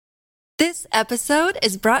This episode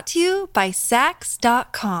is brought to you by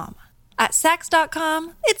Sax.com. At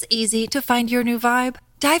Sax.com, it's easy to find your new vibe.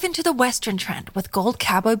 Dive into the Western trend with gold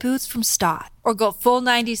cowboy boots from Stott, or go full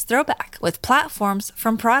 90s throwback with platforms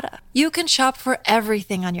from Prada. You can shop for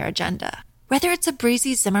everything on your agenda, whether it's a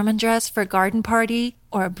breezy Zimmermann dress for a garden party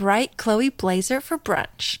or a bright Chloe blazer for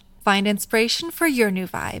brunch. Find inspiration for your new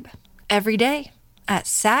vibe every day at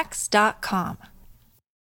Sax.com.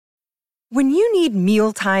 When you need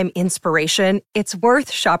mealtime inspiration, it's worth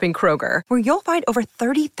shopping Kroger, where you'll find over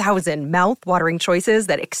 30,000 mouth-watering choices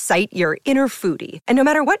that excite your inner foodie. And no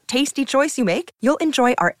matter what tasty choice you make, you'll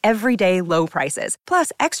enjoy our everyday low prices,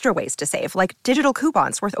 plus extra ways to save, like digital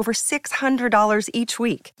coupons worth over $600 each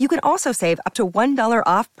week. You can also save up to $1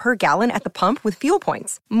 off per gallon at the pump with fuel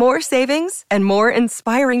points. More savings and more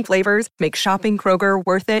inspiring flavors make shopping Kroger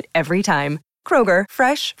worth it every time. Kroger,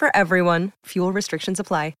 fresh for everyone. Fuel restrictions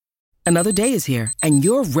apply. Another day is here, and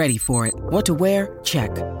you're ready for it. What to wear? Check.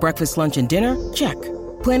 Breakfast, lunch, and dinner? Check.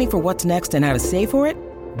 Planning for what's next and how to save for it?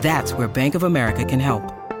 That's where Bank of America can help.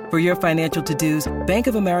 For your financial to-dos, Bank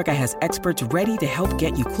of America has experts ready to help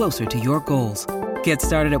get you closer to your goals. Get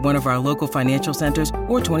started at one of our local financial centers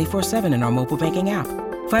or 24/7 in our mobile banking app.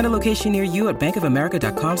 Find a location near you at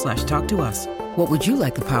bankofamerica.com/talktous. What would you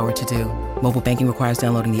like the power to do? Mobile banking requires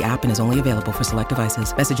downloading the app and is only available for select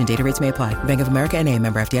devices. Message and data rates may apply. Bank of America N.A.,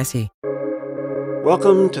 member FDIC.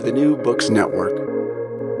 Welcome to the New Books Network.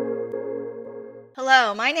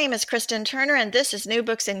 Hello, my name is Kristen Turner, and this is New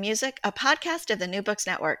Books in Music, a podcast of the New Books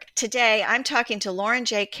Network. Today, I'm talking to Lauren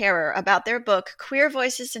J. Karer about their book, Queer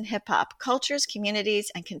Voices in Hip Hop, Cultures,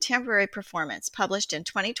 Communities, and Contemporary Performance, published in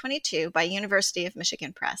 2022 by University of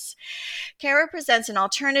Michigan Press. Karer presents an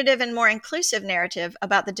alternative and more inclusive narrative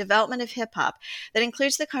about the development of hip hop that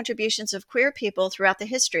includes the contributions of queer people throughout the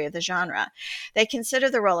history of the genre. They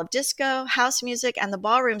consider the role of disco, house music, and the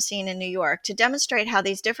ballroom scene in New York to demonstrate how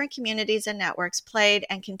these different communities and networks played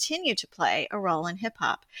and continue to play a role in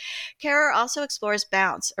hip-hop. Karer also explores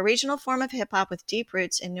bounce, a regional form of hip-hop with deep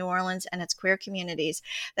roots in New Orleans and its queer communities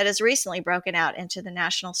that has recently broken out into the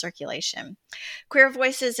national circulation. Queer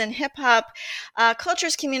Voices in Hip-Hop,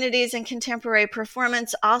 Cultures, Communities, and Contemporary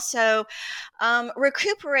Performance also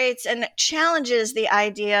recuperates and challenges the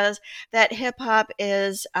ideas that hip-hop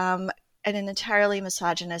is an entirely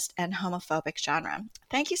misogynist and homophobic genre.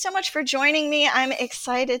 Thank you so much for joining me. I'm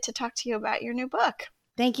excited to talk to you about your new book.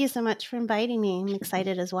 Thank you so much for inviting me. I'm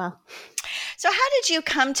excited as well. So how did you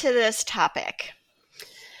come to this topic?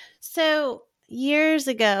 So years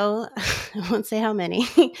ago, I won't say how many,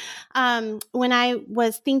 when I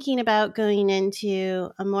was thinking about going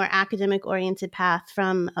into a more academic-oriented path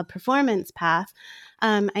from a performance path,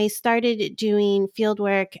 I started doing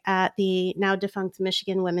fieldwork at the now defunct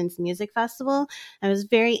Michigan Women's Music Festival. I was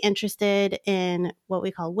very interested in what we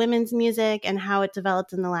call women's music and how it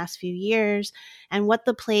developed in the last few years and what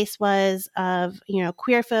the place was of,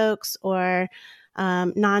 queer folks or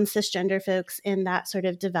non-cisgender folks in that sort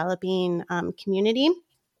of developing community.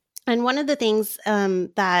 And one of the things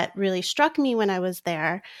that really struck me when I was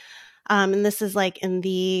there, and this is like in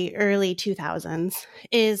the early 2000s,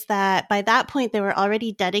 is that by that point, there were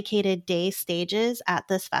already dedicated day stages at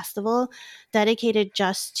this festival dedicated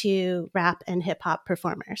just to rap and hip hop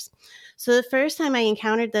performers. So the first time I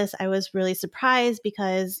encountered this, I was really surprised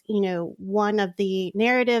because, one of the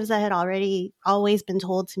narratives that had already always been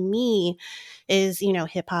told to me is,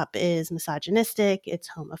 hip hop is misogynistic, it's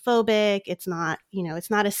homophobic, it's not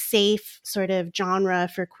a safe sort of genre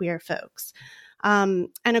for queer folks. And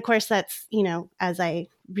of course, that's, as I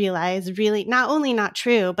realized, really not only not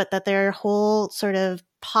true, but that there are whole sort of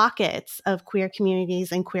pockets of queer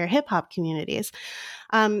communities and queer hip hop communities.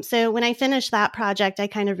 So when I finished that project, I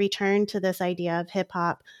kind of returned to this idea of hip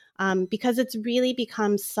hop because it's really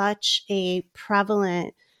become such a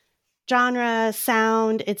prevalent genre,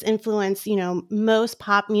 sound. It's influenced, most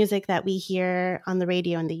pop music that we hear on the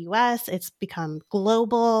radio in the US. It's become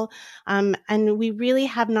global. And we really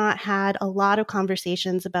have not had a lot of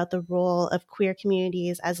conversations about the role of queer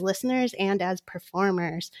communities as listeners and as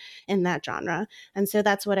performers in that genre. And so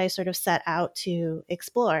that's what I sort of set out to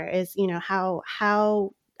explore is,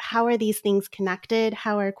 how are these things connected?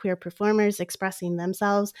 How are queer performers expressing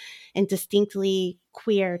themselves in distinctly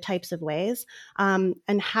queer types of ways? And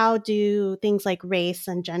how do things like race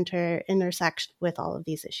and gender intersect with all of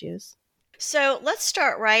these issues? So let's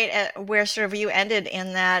start right at where sort of you ended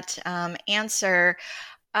in that answer.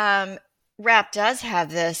 Rap does have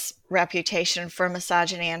this reputation for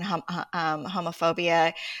misogyny and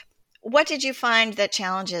homophobia. What did you find that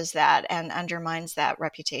challenges that and undermines that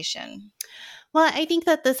reputation? Well, I think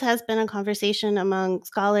that this has been a conversation among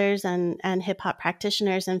scholars and hip hop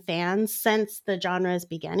practitioners and fans since the genre's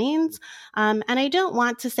beginnings. And I don't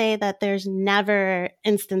want to say that there's never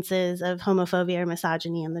instances of homophobia or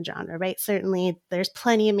misogyny in the genre, right? Certainly, there's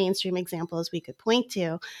plenty of mainstream examples we could point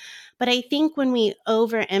to. But I think when we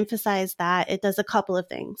overemphasize that, it does a couple of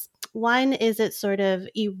things. One is it sort of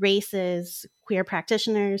erases queer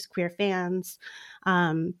practitioners, queer fans,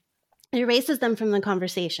 it erases them from the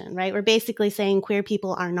conversation, right? We're basically saying queer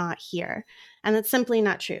people are not here. And that's simply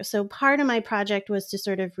not true. So part of my project was to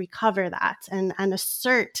sort of recover that and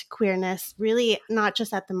assert queerness really not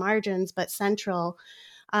just at the margins, but central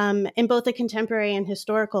in both a contemporary and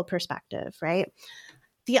historical perspective, right?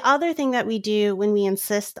 The other thing that we do when we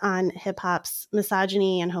insist on hip hop's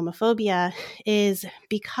misogyny and homophobia is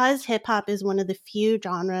because hip hop is one of the few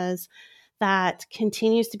genres that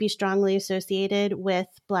continues to be strongly associated with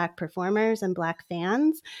Black performers and Black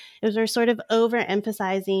fans, is we're sort of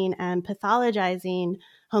overemphasizing and pathologizing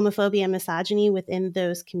homophobia and misogyny within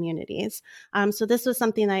those communities. So this was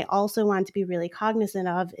something I also want to be really cognizant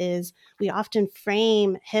of is we often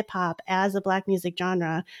frame hip hop as a Black music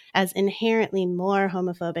genre as inherently more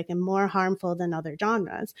homophobic and more harmful than other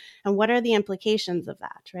genres. And what are the implications of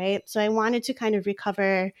that, right? So I wanted to kind of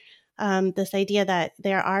recover this idea that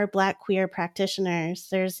there are Black queer practitioners.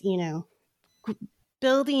 There's,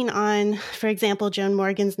 building on, for example, Joan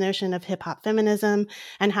Morgan's notion of hip hop feminism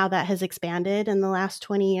and how that has expanded in the last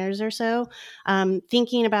 20 years or so,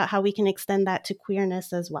 thinking about how we can extend that to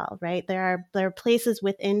queerness as well, right? There are places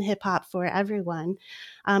within hip hop for everyone,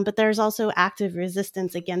 but there's also active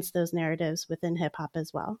resistance against those narratives within hip hop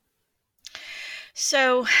as well.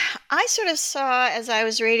 So I sort of saw as I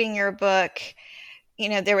was reading your book,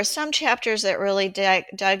 there were some chapters that really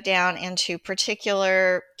dug down into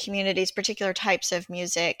particular communities, particular types of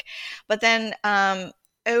music. But then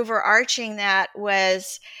overarching that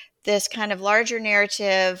was this kind of larger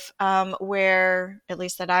narrative where, at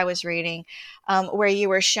least that I was reading, where you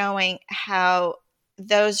were showing how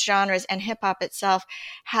those genres and hip hop itself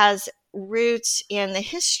has roots in the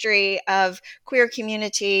history of queer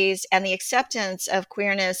communities and the acceptance of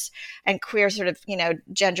queerness and queer sort of,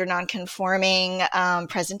 gender nonconforming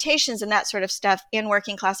presentations and that sort of stuff in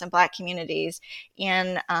working class and Black communities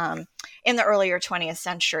in the earlier 20th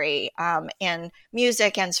century, in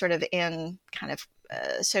music and sort of in kind of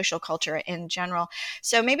social culture in general.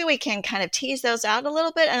 So maybe we can kind of tease those out a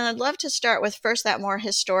little bit. And I'd love to start with first that more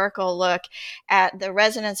historical look at the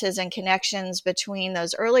resonances and connections between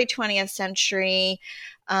those early 20th century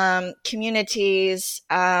communities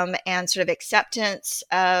and sort of acceptance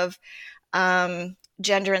of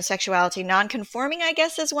gender and sexuality nonconforming, I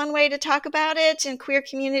guess, is one way to talk about it in queer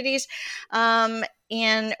communities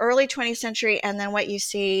in early 20th century, and then what you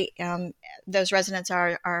see those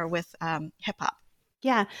resonances are with hip hop.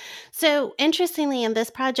 Yeah. So interestingly, in this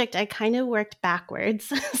project, I kind of worked backwards.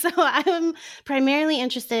 So I'm primarily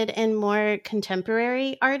interested in more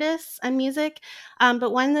contemporary artists and music.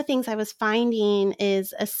 But one of the things I was finding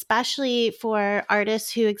is, especially for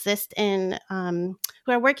artists who exist in, who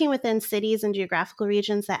are working within cities and geographical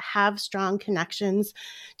regions that have strong connections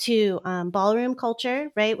to ballroom culture,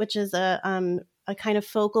 right, which is a kind of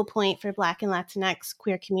focal point for Black and Latinx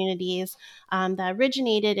queer communities that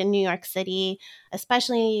originated in New York City,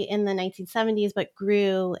 especially in the 1970s, but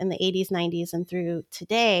grew in the 80s, 90s, and through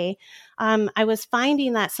today. I was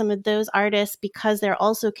finding that some of those artists, because they're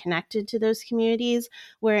also connected to those communities,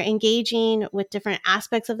 were engaging with different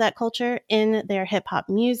aspects of that culture in their hip hop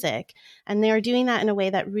music. And they were doing that in a way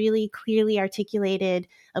that really clearly articulated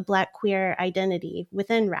a Black queer identity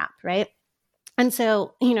within rap, right? And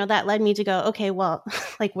so, that led me to go, okay, well,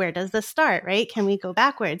 like, where does this start, right? Can we go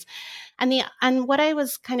backwards? And what I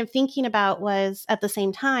was kind of thinking about was, at the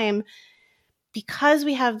same time, because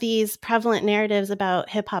we have these prevalent narratives about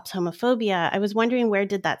hip hop's homophobia, I was wondering, where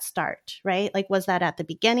did that start, right? Like, was that at the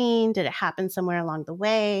beginning? Did it happen somewhere along the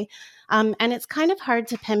way? And it's kind of hard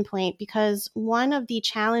to pinpoint, because one of the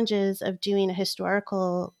challenges of doing a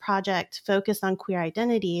historical project focused on queer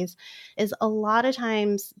identities is a lot of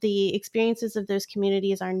times the experiences of those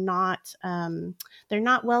communities are not, they're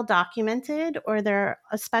not well documented, or they're,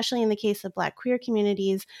 especially in the case of Black queer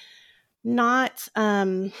communities, not,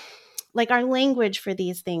 like, our language for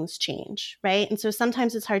these things change, right? And so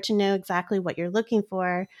sometimes it's hard to know exactly what you're looking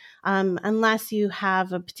for unless you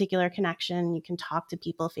have a particular connection, you can talk to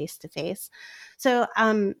people face to face. So,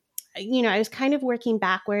 I was kind of working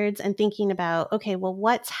backwards and thinking about, okay, well,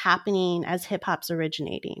 what's happening as hip hop's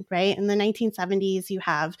originating, right? In the 1970s, you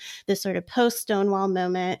have this sort of post-Stonewall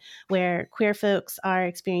moment where queer folks are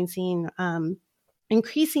experiencing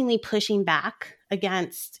increasingly pushing back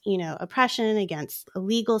against, oppression, against a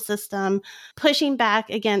legal system, pushing back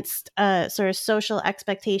against sort of social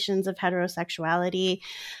expectations of heterosexuality.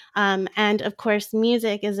 And of course,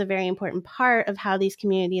 music is a very important part of how these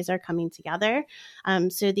communities are coming together.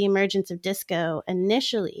 So the emergence of disco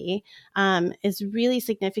initially is really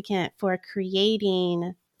significant for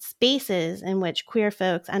creating spaces in which queer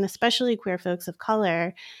folks, and especially queer folks of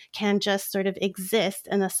color, can just sort of exist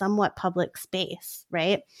in a somewhat public space,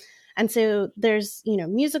 right? And so there's,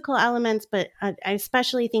 musical elements, but I'm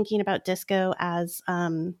especially thinking about disco as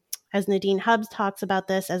Nadine Hubbs talks about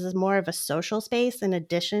this as more of a social space in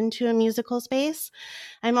addition to a musical space.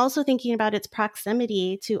 I'm also thinking about its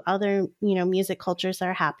proximity to other, music cultures that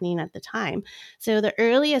are happening at the time. So the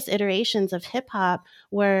earliest iterations of hip hop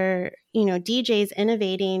were, DJs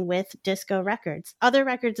innovating with disco records, other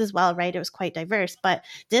records as well, right? It was quite diverse, but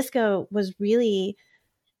disco was really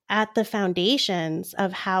at the foundations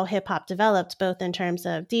of how hip hop developed, both in terms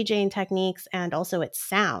of DJing techniques and also its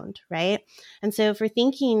sound, right? And so for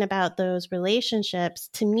thinking about those relationships,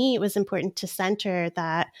 to me, it was important to center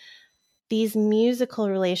that these musical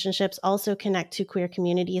relationships also connect to queer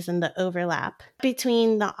communities and the overlap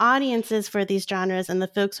between the audiences for these genres and the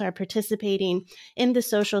folks who are participating in the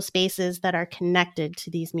social spaces that are connected to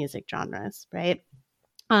these music genres, right?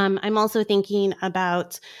 I'm also thinking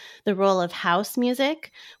about the role of house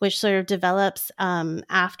music, which sort of develops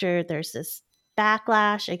after there's this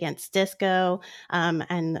backlash against disco,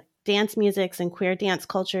 and dance musics and queer dance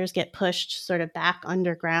cultures get pushed sort of back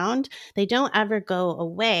underground. They don't ever go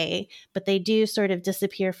away, but they do sort of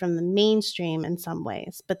disappear from the mainstream in some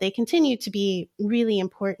ways. But they continue to be really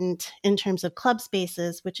important in terms of club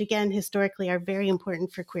spaces, which again, historically are very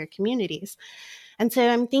important for queer communities. And so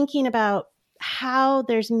I'm thinking about how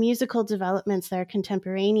there's musical developments that are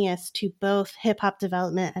contemporaneous to both hip hop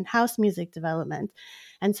development and house music development.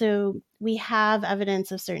 And so we have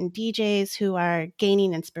evidence of certain DJs who are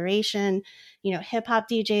gaining inspiration, hip hop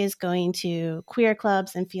DJs going to queer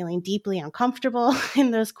clubs and feeling deeply uncomfortable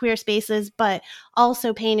in those queer spaces, but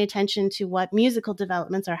also paying attention to what musical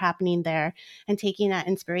developments are happening there and taking that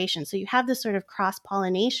inspiration. So you have this sort of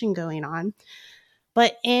cross-pollination going on.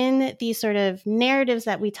 But in these sort of narratives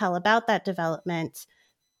that we tell about that development,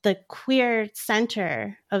 the queer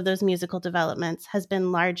center of those musical developments has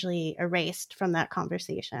been largely erased from that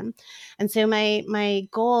conversation. And so my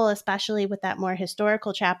goal, especially with that more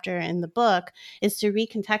historical chapter in the book, is to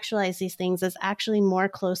recontextualize these things as actually more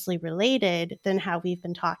closely related than how we've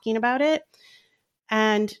been talking about it,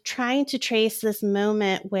 and trying to trace this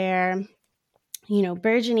moment where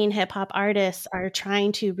burgeoning hip hop artists are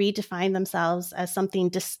trying to redefine themselves as something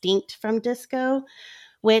distinct from disco,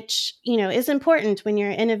 which, is important when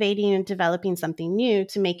you're innovating and developing something new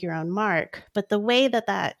to make your own mark. But the way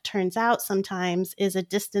that turns out sometimes is a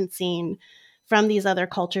distancing from these other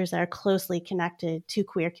cultures that are closely connected to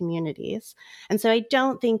queer communities. And so I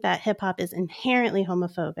don't think that hip hop is inherently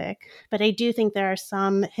homophobic, but I do think there are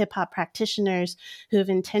some hip hop practitioners who have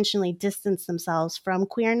intentionally distanced themselves from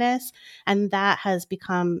queerness. And that has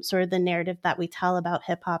become sort of the narrative that we tell about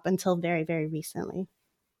hip hop until very, very recently.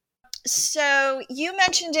 So you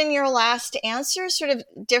mentioned in your last answer sort of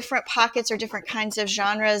different pockets or different kinds of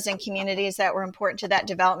genres and communities that were important to that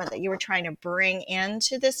development that you were trying to bring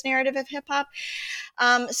into this narrative of hip hop.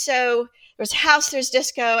 So there's house, there's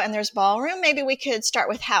disco, and there's ballroom. Maybe we could start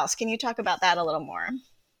with house. Can you talk about that a little more?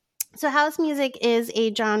 So house music is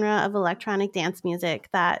a genre of electronic dance music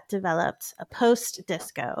that developed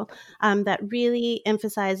post-disco that really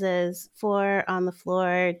emphasizes four on the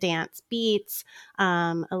floor dance beats,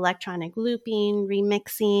 electronic looping,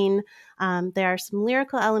 remixing. There are some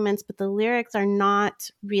lyrical elements, but the lyrics are not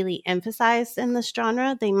really emphasized in this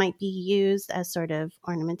genre. They might be used as sort of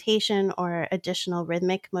ornamentation or additional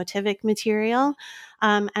rhythmic motivic material.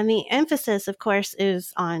 And the emphasis, of course,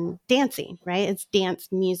 is on dancing, right? It's dance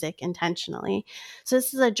music intentionally. So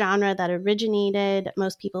this is a genre that originated,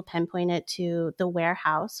 most people pinpoint it to The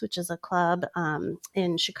Warehouse, which is a club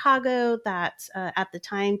in Chicago that at the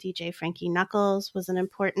time, DJ Frankie Knuckles was an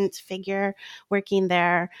important figure working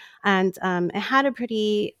there. And it had a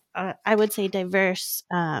pretty, I would say, diverse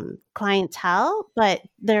clientele, but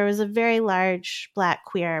there was a very large Black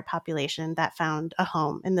queer population that found a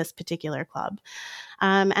home in this particular club.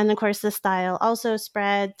 And of course, the style also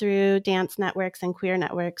spread through dance networks and queer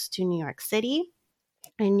networks to New York City.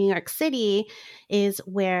 And New York City is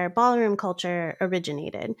where ballroom culture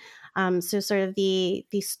originated. So sort of the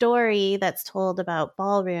story that's told about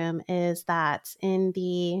ballroom is that in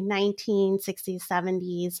the 1960s,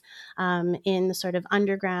 70s, in the sort of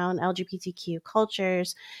underground LGBTQ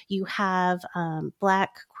cultures, you have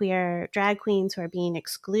Black queer drag queens who are being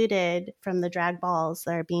excluded from the drag balls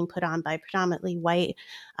that are being put on by predominantly white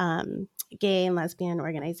gay and lesbian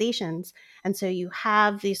organizations. And so you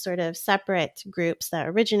have these sort of separate groups that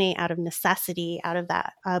originate out of necessity, out of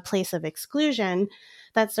that place of exclusion,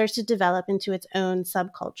 that starts to develop into its own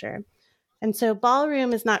subculture. And so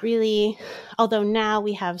ballroom is not really, although now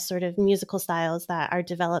we have sort of musical styles that are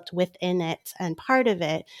developed within it and part of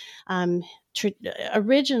it,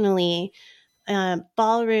 originally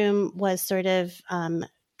ballroom was sort of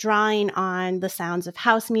drawing on the sounds of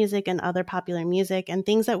house music and other popular music and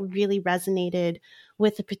things that really resonated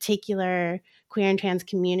with a particular queer and trans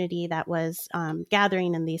community that was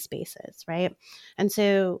gathering in these spaces, right? And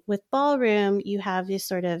so with ballroom, you have these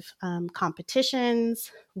sort of competitions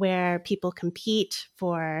where people compete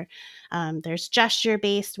for, there's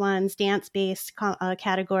gesture-based ones, dance-based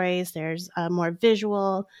categories, there's a more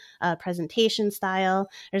visual presentation style.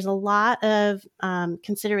 There's a lot of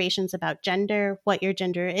considerations about gender, what your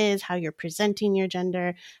gender is, how you're presenting your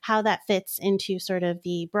gender, how that fits into sort of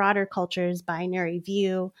the broader culture's binary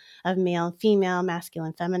view of male and female,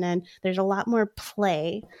 masculine, feminine. There's a lot more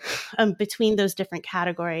play between those different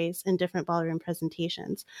categories in different ballroom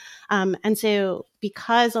presentations. And so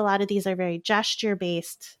because a lot of these are very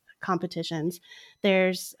gesture-based competitions,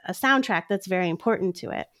 there's a soundtrack that's very important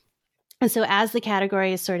to it. And so as the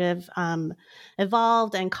category is sort of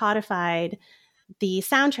evolved and codified, the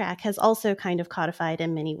soundtrack has also kind of codified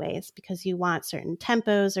in many ways because you want certain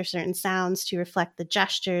tempos or certain sounds to reflect the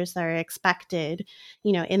gestures that are expected,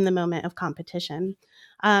 in the moment of competition.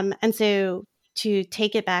 And so to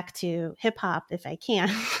take it back to hip hop, if I can,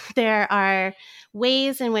 there are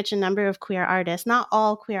ways in which a number of queer artists, not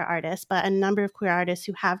all queer artists, but a number of queer artists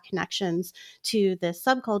who have connections to this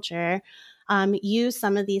subculture, use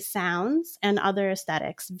some of these sounds and other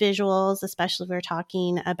aesthetics, visuals, especially if we're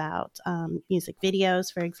talking about music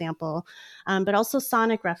videos, for example, but also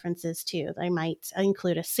sonic references too. They might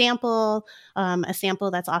include a sample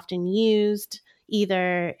that's often used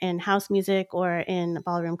either in house music or in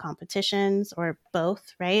ballroom competitions or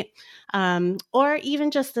both, right? Or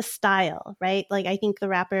even just the style, right? Like I think the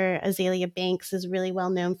rapper Azealia Banks is really well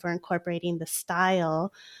known for incorporating the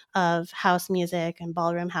style of house music and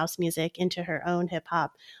ballroom house music into her own hip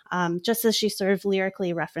hop, just as she sort of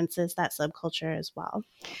lyrically references that subculture as well.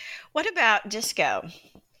 What about disco?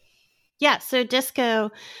 Yeah, so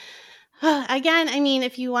disco, again, I mean,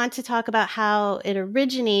 if you want to talk about how it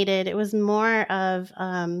originated, it was more of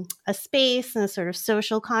a space and a sort of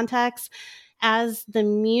social context. As the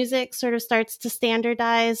music sort of starts to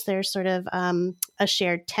standardize, there's sort of a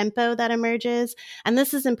shared tempo that emerges. And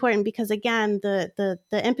this is important because, again, the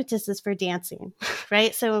impetus is for dancing,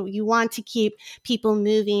 right? So you want to keep people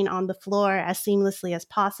moving on the floor as seamlessly as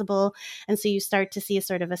possible. And so you start to see a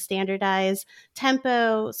sort of a standardized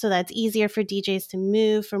tempo so that it's easier for DJs to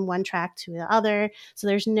move from one track to the other. So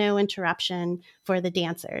there's no interruption for the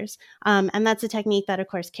dancers. And that's a technique that, of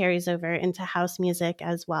course, carries over into house music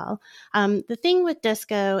as well. The thing with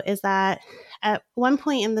disco is that at one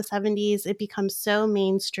point in the 70s, it becomes so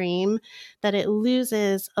mainstream that it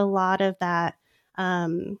loses a lot of that,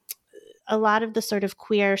 a lot of the sort of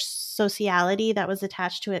queer sociality that was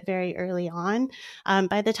attached to it very early on.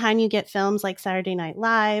 By the time you get films like Saturday Night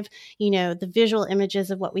Live, the visual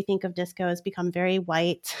images of what we think of disco has become very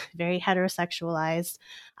white, very heterosexualized.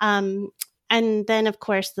 And then, of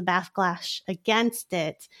course, the backlash against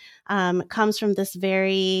it comes from this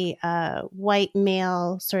very white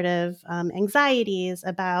male sort of anxieties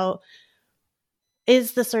about,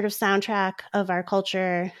 is the sort of soundtrack of our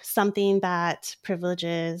culture something that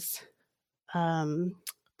privileges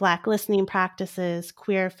Black listening practices,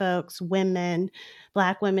 queer folks, women,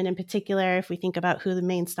 Black women in particular, if we think about who the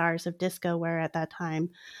main stars of disco were at that time.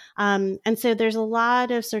 And so there's a lot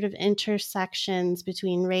of sort of intersections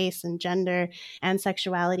between race and gender and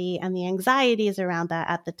sexuality and the anxieties around that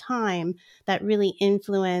at the time that really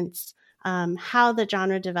influence how the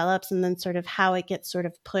genre develops and then sort of how it gets sort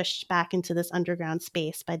of pushed back into this underground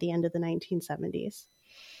space by the end of the 1970s.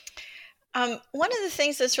 One of the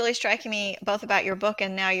things that's really striking me both about your book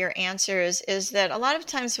and now your answers is that a lot of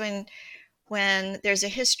times when there's a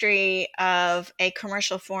history of a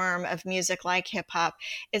commercial form of music like hip hop,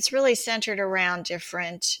 it's really centered around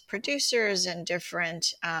different producers and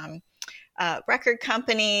different record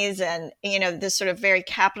companies and, this sort of very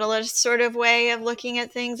capitalist sort of way of looking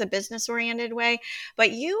at things, a business oriented way.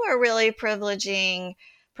 But you are really privileging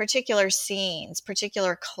particular scenes,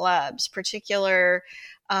 particular clubs, particular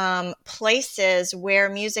places where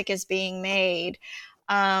music is being made.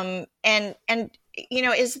 And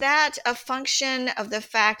is that a function of the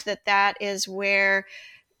fact that that is where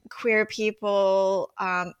queer people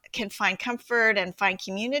can find comfort and find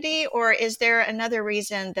community? Or is there another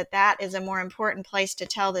reason that that is a more important place to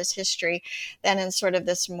tell this history than in sort of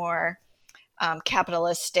this more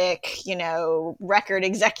capitalistic,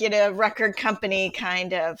 record company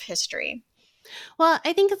kind of history? Well,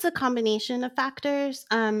 I think it's a combination of factors.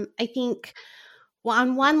 I think, well,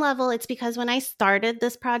 on one level, it's because when I started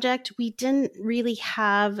this project, we didn't really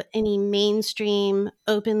have any mainstream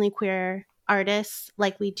openly queer artists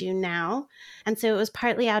like we do now. And so it was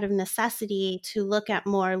partly out of necessity to look at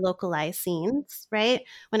more localized scenes, right?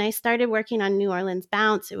 When I started working on New Orleans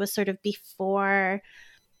Bounce, it was sort of before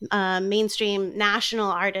mainstream national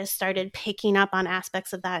artists started picking up on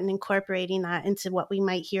aspects of that and incorporating that into what we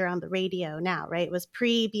might hear on the radio now, right? It was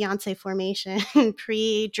pre-Beyonce formation,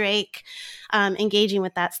 pre-Drake engaging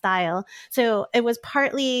with that style. So it was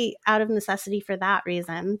partly out of necessity for that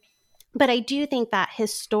reason. But I do think that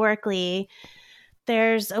historically,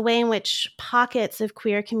 there's a way in which pockets of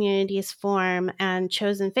queer communities form and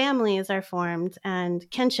chosen families are formed and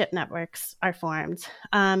kinship networks are formed.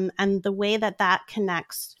 And the way that that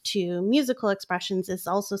connects to musical expressions is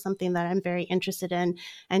also something that I'm very interested in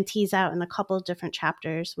and tease out in a couple of different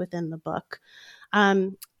chapters within the book.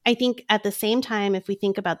 I think at the same time, if we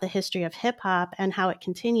think about the history of hip hop and how it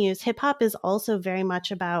continues, hip hop is also very much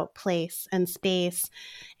about place and space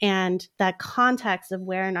and that context of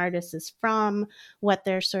where an artist is from, what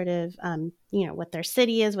their sort of, what their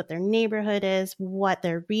city is, what their neighborhood is, what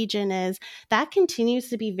their region is. That continues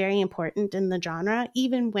to be very important in the genre,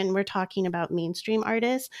 even when we're talking about mainstream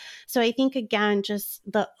artists. So I think, again, just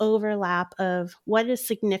the overlap of what is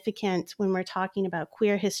significant when we're talking about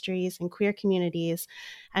queer histories and queer communities,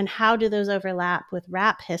 and how do those overlap with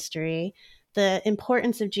rap history? The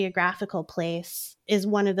importance of geographical place is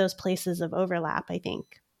one of those places of overlap, I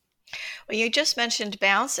think. Well, you just mentioned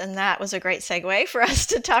Bounce, and that was a great segue for us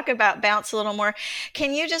to talk about Bounce a little more.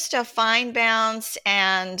 Can you just define Bounce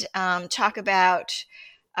and talk about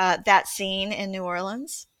that scene in New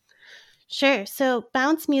Orleans? Sure. So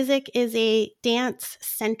bounce music is a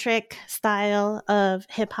dance-centric style of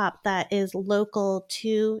hip-hop that is local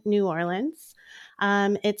to New Orleans.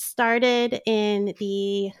 It started in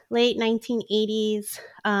the late 1980s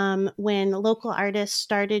when local artists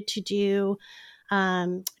started to do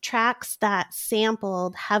tracks that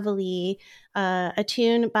sampled heavily a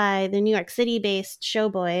tune by the New York City-based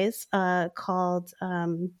Showboys called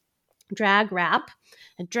Drag Rap.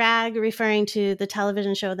 Drag referring to the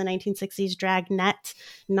television show of the 1960s, Dragnet,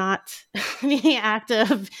 not the act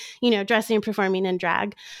of, dressing and performing in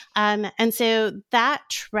drag. And so that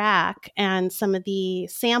track and some of the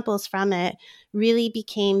samples from it really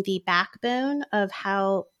became the backbone of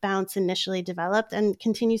how bounce initially developed and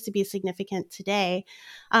continues to be significant today.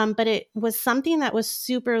 But it was something that was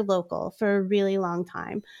super local for a really long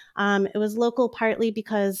time. It was local partly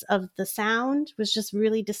because of the sound was just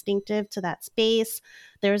really distinctive to that space.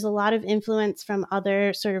 There was a lot of influence from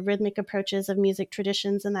other sort of rhythmic approaches of music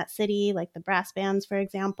traditions in that city, like the brass bands, for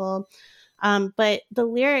example. But the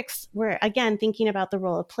lyrics were, again, thinking about the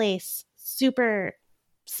role of place, super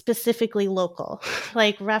specifically local,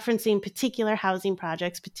 like referencing particular housing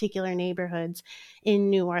projects, particular neighborhoods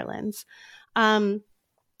in New Orleans. In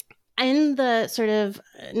the sort of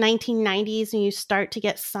 1990s, when you start to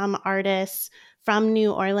get some artists from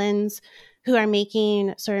New Orleans who are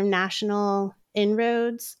making sort of national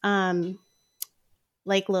inroads,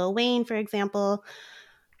 like Lil Wayne, for example,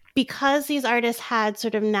 because these artists had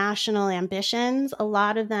sort of national ambitions, a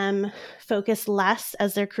lot of them focused less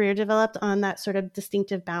as their career developed on that sort of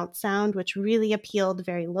distinctive bounce sound, which really appealed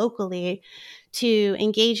very locally to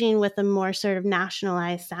engaging with a more sort of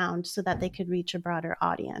nationalized sound so that they could reach a broader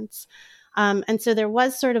audience. And so there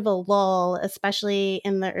was sort of a lull, especially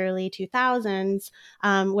in the early 2000s,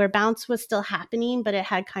 where bounce was still happening, but it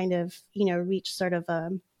had kind of, reached sort of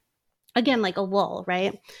again, like a lull,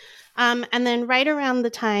 right? And then right around the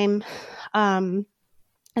time,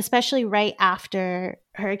 especially right after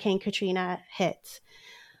Hurricane Katrina hit,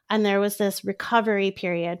 and there was this recovery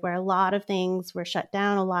period where a lot of things were shut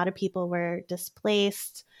down, a lot of people were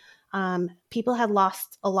displaced, people had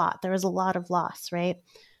lost a lot. There was a lot of loss, right?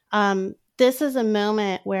 This is a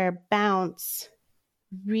moment where bounce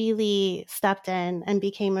really stepped in and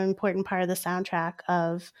became an important part of the soundtrack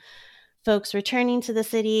of folks returning to the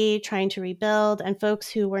city, trying to rebuild, and folks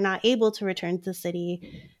who were not able to return to the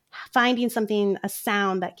city, finding something, a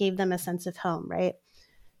sound that gave them a sense of home, right?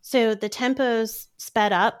 So the tempos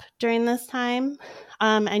sped up during this time,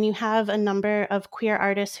 and you have a number of queer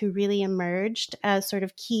artists who really emerged as sort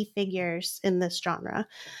of key figures in this genre.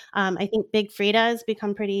 I think Big Frida has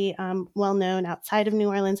become pretty well known outside of New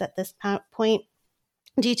Orleans at this point,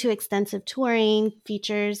 due to extensive touring,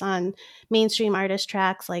 features on mainstream artist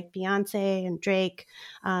tracks like Beyonce and Drake.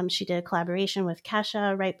 She did a collaboration with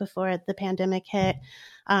Kesha right before the pandemic hit.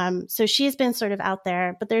 So she's been sort of out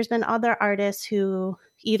there, but there's been other artists who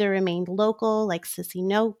either remained local, like Sissy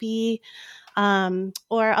Nopi,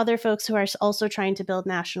 or other folks who are also trying to build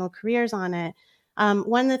national careers on it.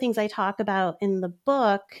 One of the things I talk about in the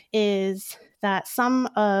book is that some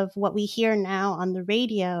of what we hear now on the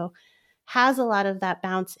radio has a lot of that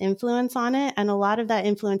bounce influence on it. And a lot of that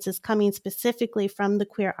influence is coming specifically from the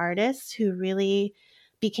queer artists who really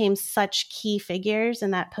became such key figures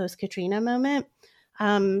in that post-Katrina moment.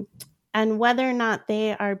 And whether or not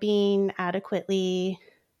they are being adequately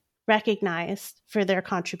recognized for their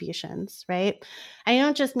contributions, right? I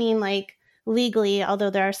don't just mean like legally, although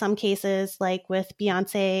there are some cases like with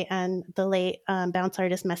Beyonce and the late bounce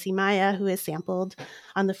artist Messi Maya, who is sampled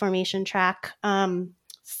on the Formation track.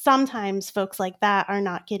 Sometimes folks like that are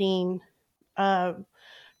not getting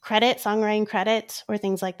credit, songwriting credit, or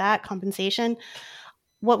things like that, compensation.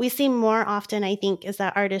 What we see more often, I think, is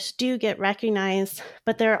that artists do get recognized,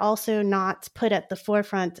 but they're also not put at the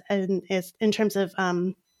forefront in terms of,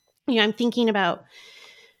 I'm thinking about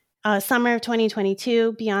summer of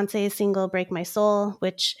 2022, Beyonce's single Break My Soul,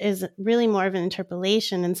 which is really more of an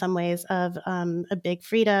interpolation in some ways of a Big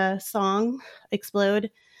Frida song,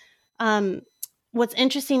 Explode. What's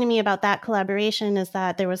interesting to me about that collaboration is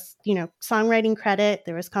that there was, songwriting credit,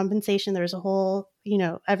 there was compensation, there was a whole,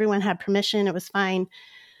 everyone had permission, it was fine.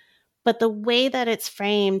 But the way that it's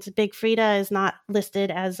framed, Big Frida is not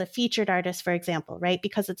listed as a featured artist, for example, right?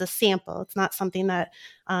 Because it's a sample. It's not something that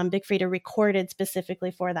Big Frida recorded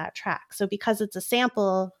specifically for that track. So because it's a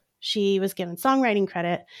sample, she was given songwriting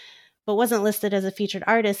credit, but wasn't listed as a featured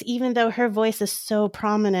artist, even though her voice is so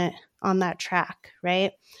prominent on that track,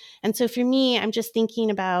 right? And so for me, I'm just thinking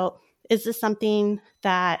about, is this something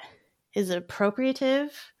that is appropriative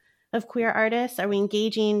of queer artists? Are we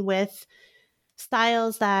engaging with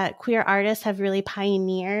styles that queer artists have really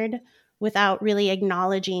pioneered without really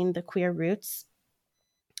acknowledging the queer roots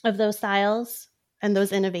of those styles and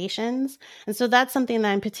those innovations? And so that's something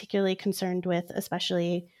that I'm particularly concerned with,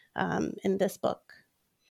 especially in this book.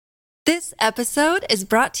 This episode is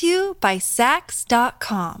brought to you by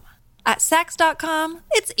Saks.com. At Saks.com,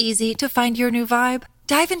 it's easy to find your new vibe.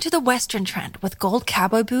 Dive into the Western trend with gold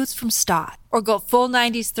cowboy boots from Stott, or go full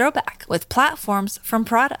 90s throwback with platforms from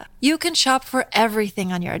Prada. You can shop for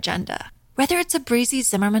everything on your agenda, whether it's a breezy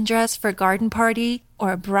Zimmermann dress for a garden party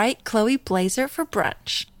or a bright Chloe blazer for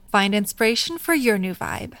brunch. Find inspiration for your new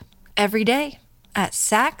vibe every day at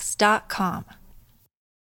Saks.com.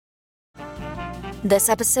 This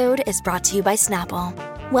episode is brought to you by Snapple.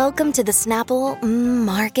 Welcome to the Snapple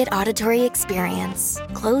Market Auditory Experience.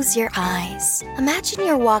 Close your eyes. Imagine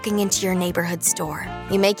you're walking into your neighborhood store.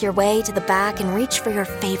 You make your way to the back and reach for your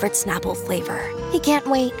favorite Snapple flavor. You can't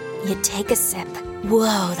wait. You take a sip.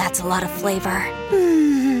 Whoa, that's a lot of flavor.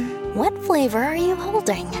 What flavor are you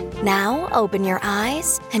holding? Now open your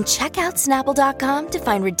eyes and check out Snapple.com to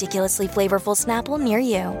find ridiculously flavorful Snapple near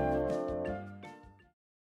you.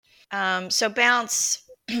 So bounce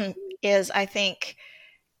is, I think,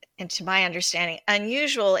 and to my understanding,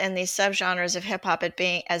 unusual in these subgenres of hip hop,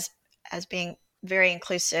 being very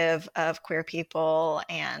inclusive of queer people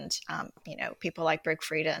and people like Big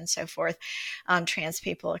Frida and so forth, trans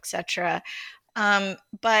people, etc.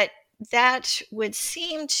 But that would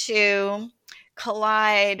seem to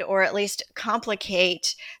collide or at least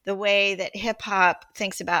complicate the way that hip hop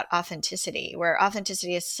thinks about authenticity, where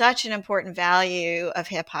authenticity is such an important value of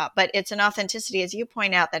hip hop, but it's an authenticity, as you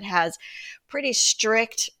point out, that has pretty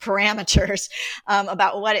strict parameters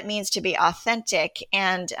about what it means to be authentic.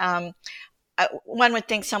 And one would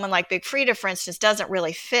think someone like Big Frida, for instance, doesn't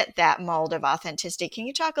really fit that mold of authenticity. Can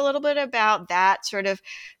you talk a little bit about that sort of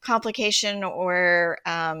complication or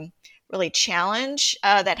really challenge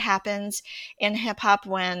that happens in hip hop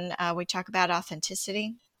when we talk about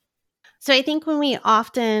authenticity? So I think when we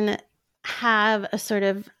often have a sort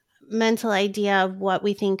of mental idea of what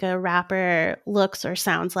we think a rapper looks or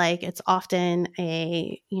sounds like, it's often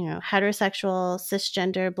a, heterosexual,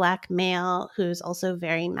 cisgender Black male who's also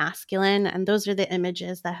very masculine. And those are the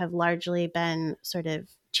images that have largely been sort of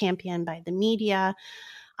championed by the media.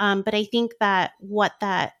 But I think that what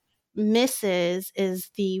that misses is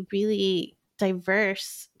the really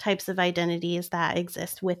diverse types of identities that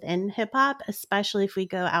exist within hip hop, especially if we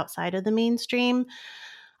go outside of the mainstream.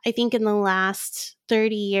 I think in the last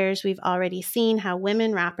 30 years, we've already seen how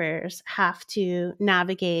women rappers have to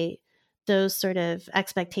navigate those sort of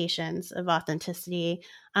expectations of authenticity,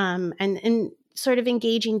 and sort of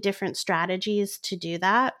engaging different strategies to do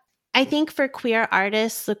that. I think for queer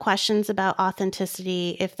artists, the questions about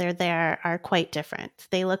authenticity, if they're there, are quite different.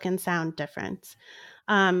 They look and sound different.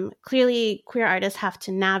 Clearly, queer artists have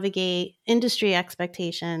to navigate industry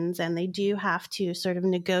expectations, and they do have to sort of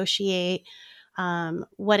negotiate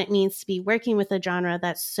what it means to be working with a genre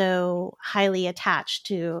that's so highly attached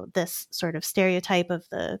to this sort of stereotype of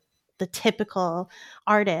the typical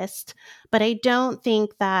artist. But I don't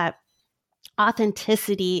think that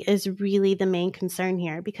authenticity is really the main concern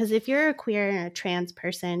here, because if you're a queer and a trans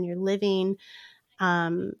person, you're living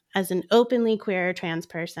as an openly queer or trans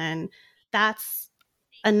person, that's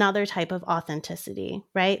another type of authenticity,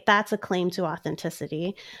 right? That's a claim to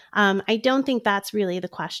authenticity. I don't think that's really the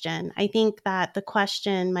question. I think that the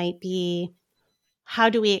question might be, how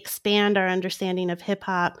do we expand our understanding of hip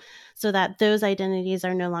hop so that those identities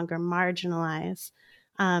are no longer marginalized,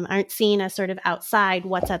 aren't seen as sort of outside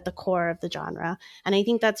what's at the core of the genre? And I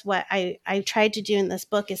think that's what I tried to do in this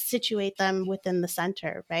book, is situate them within the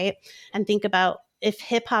center, right? And think about, if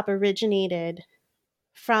hip hop originated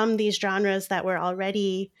from these genres that were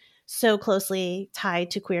already so closely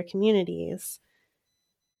tied to queer communities,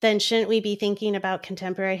 then shouldn't we be thinking about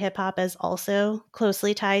contemporary hip hop as also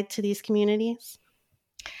closely tied to these communities?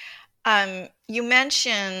 You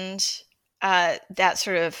mentioned that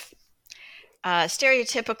sort of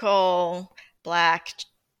stereotypical Black,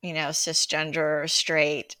 cisgender,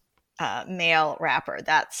 straight male rapper.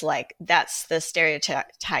 That's the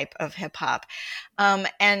stereotype of hip hop.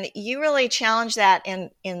 And you really challenge that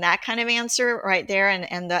in that kind of answer right there,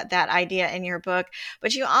 and that idea in your book.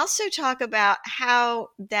 But you also talk about how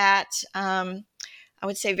that, I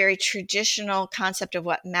would say, very traditional concept of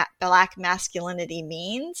what Black masculinity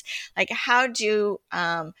means. Like, how do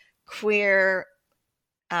queer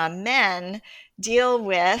men deal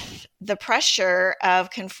with the pressure of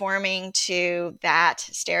conforming to that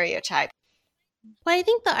stereotype? Well, I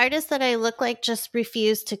think the artists that I look like just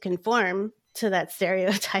refuse to conform to that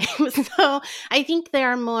stereotype. So I think there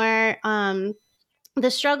are more, the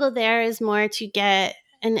struggle there is more to get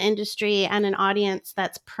an industry and an audience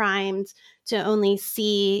that's primed to only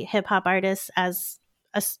see hip hop artists as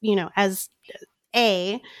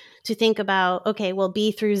to think about, okay, well,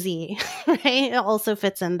 B through Z, right? It also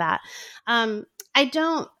fits in that.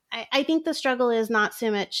 I think the struggle is not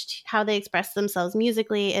so much how they express themselves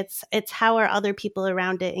musically. It's how are other people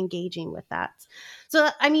around it engaging with that. So,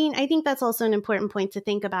 I mean, I think that's also an important point to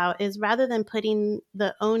think about, is rather than putting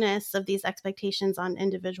the onus of these expectations on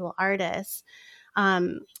individual artists,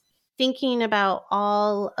 thinking about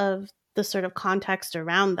all of the sort of context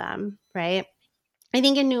around them, right? I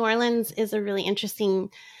think in New Orleans is a really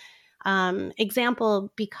interesting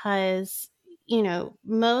example, because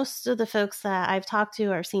most of the folks that I've talked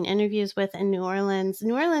to or seen interviews with in New Orleans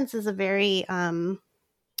is a very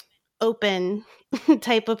open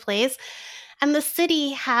type of place. And the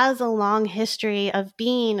city has a long history of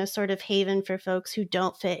being a sort of haven for folks who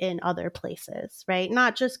don't fit in other places, right?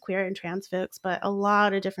 Not just queer and trans folks, but a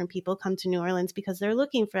lot of different people come to New Orleans because they're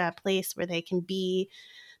looking for that place where they can be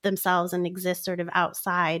themselves and exist sort of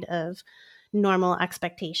outside of normal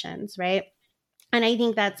expectations, right? And I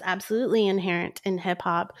think that's absolutely inherent in hip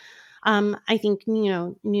hop. I think,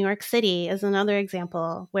 New York City is another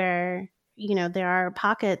example where, there are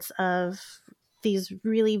pockets of these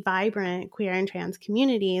really vibrant queer and trans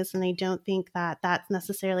communities. And I don't think that that's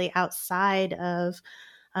necessarily outside of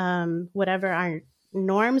whatever our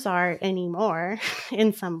norms are anymore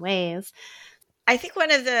in some ways. I think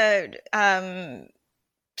one of the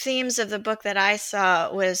themes of the book that I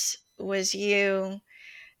saw was you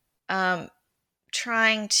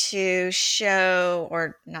trying to show,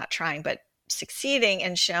 or not trying, but succeeding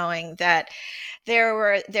in showing that there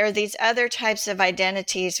are these other types of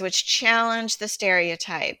identities which challenge the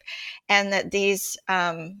stereotype, and that these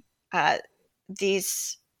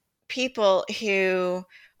people who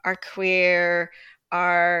are queer,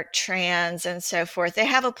 are trans, and so forth, they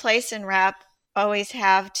have a place in rap, always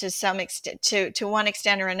have to some extent, to one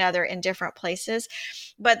extent or another, in different places,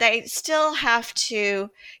 but they still have to,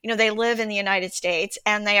 they live in the United States,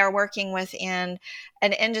 and they are working within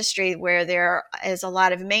an industry where there is a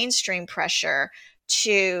lot of mainstream pressure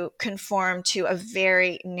to conform to a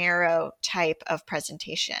very narrow type of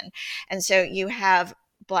presentation. And so you have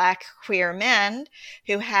Black queer men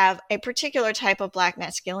who have a particular type of Black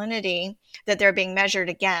masculinity that they're being measured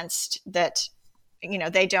against, that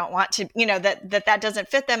they don't want to, that doesn't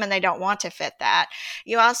fit them and they don't want to fit that.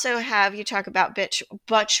 You also you talk about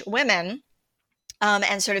butch women.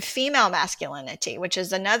 And sort of female masculinity, which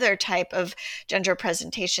is another type of gender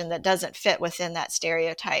presentation that doesn't fit within that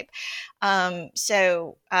stereotype.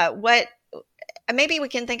 So what maybe we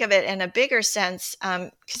can think of it in a bigger sense,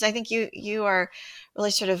 because I think you are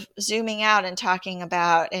really sort of zooming out and talking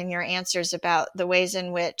about in your answers about the ways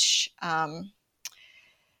in which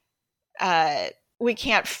we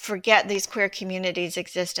can't forget these queer communities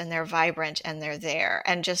exist and they're vibrant and they're there,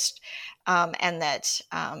 and just and that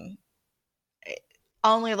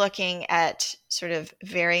only looking at sort of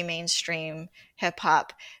very mainstream hip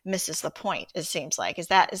hop misses the point, it seems like. Is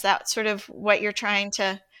that sort of what you're trying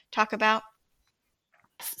to talk about?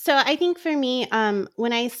 So I think for me,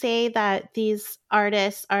 when I say that these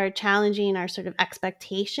artists are challenging our sort of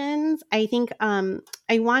expectations, I think I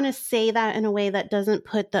want to say that in a way that doesn't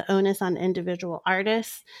put the onus on individual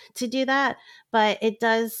artists to do that, but it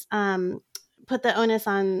does put the onus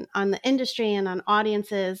on the industry and on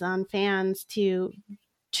audiences, on fans to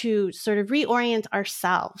sort of reorient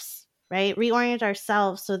ourselves, right? Reorient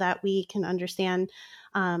ourselves so that we can understand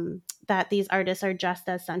that these artists are just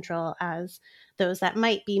as central as those that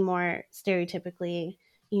might be more stereotypically,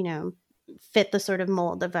 fit the sort of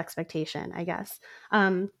mold of expectation, I guess.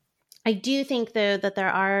 I do think, though, that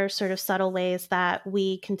there are sort of subtle ways that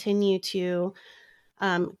we continue to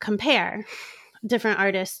compare different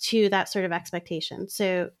artists to that sort of expectation.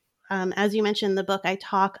 So as you mentioned in the book, I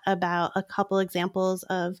talk about a couple examples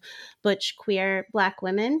of butch queer Black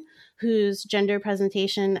women whose gender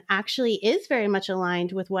presentation actually is very much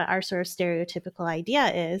aligned with what our sort of stereotypical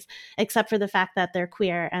idea is, except for the fact that they're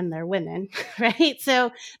queer and they're women, right?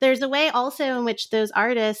 So there's a way also in which those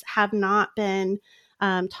artists have not been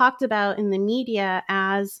talked about in the media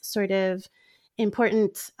as sort of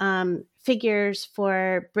important figures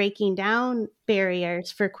for breaking down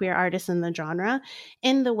barriers for queer artists in the genre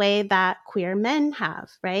in the way that queer men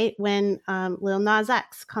have, right? When Lil Nas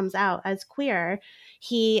X comes out as queer,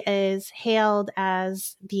 he is hailed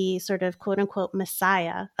as the sort of quote unquote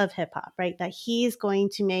messiah of hip hop, right? That he's going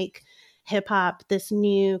to make hip hop this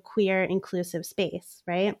new queer inclusive space,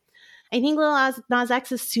 right? I think Lil Nas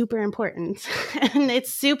X is super important, and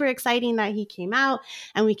it's super exciting that he came out,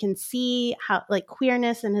 and we can see how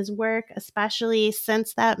queerness in his work, especially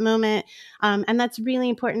since that moment. And that's really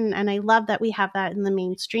important. And I love that we have that in the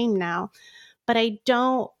mainstream now, but I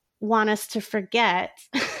don't want us to forget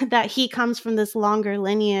that he comes from this longer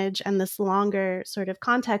lineage and this longer sort of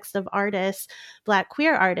context of artists, Black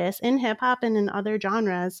queer artists in hip hop and in other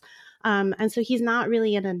genres. And so he's not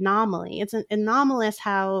really an anomaly. It's an anomalous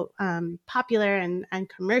how popular and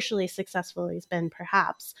commercially successful he's been,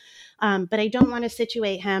 perhaps. But I don't want to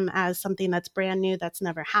situate him as something that's brand new, that's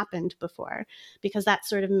never happened before, because that's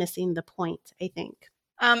sort of missing the point, I think.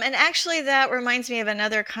 And actually, that reminds me of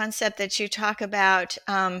another concept that you talk about.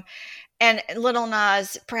 And Little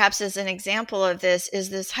Nas, perhaps as an example of this, is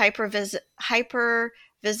this hyper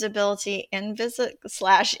visibility /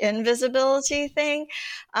 invisibility thing.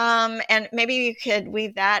 And maybe you could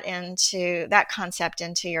weave that concept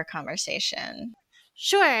into your conversation.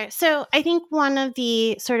 Sure. So I think one of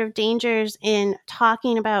the sort of dangers in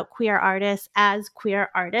talking about queer artists as queer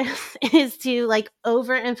artists is to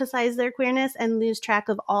overemphasize their queerness and lose track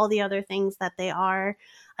of all the other things that they are.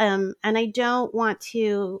 And I don't want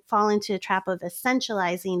to fall into a trap of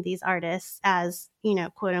essentializing these artists as,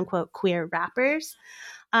 quote unquote, queer rappers.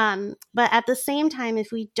 But at the same time,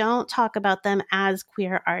 if we don't talk about them as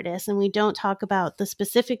queer artists and we don't talk about the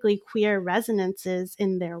specifically queer resonances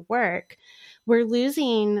in their work, we're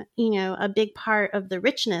losing, a big part of the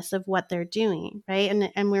richness of what they're doing, right?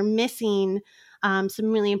 And we're missing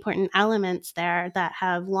some really important elements there that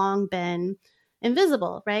have long been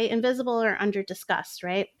invisible, right? Invisible or under discussed,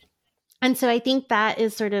 right? And so I think that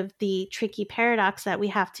is sort of the tricky paradox that we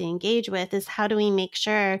have to engage with, is how do we make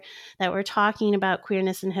sure that we're talking about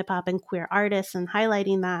queerness in hip hop and queer artists and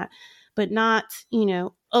highlighting that, but not,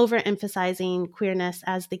 overemphasizing queerness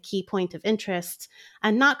as the key point of interest,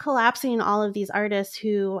 and not collapsing all of these artists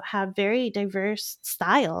who have very diverse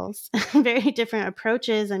styles, very different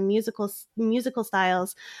approaches and musical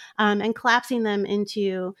styles, and collapsing them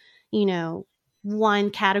into, one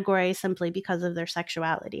category simply because of their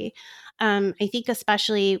sexuality. I think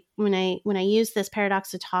especially when I use this paradox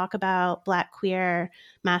to talk about Black queer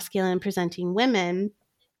masculine presenting women,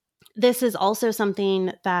 this is also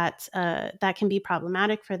something that that can be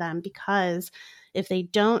problematic for them, because if they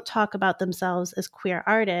don't talk about themselves as queer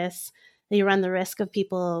artists, you run the risk of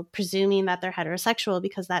people presuming that they're heterosexual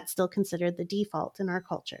because that's still considered the default in our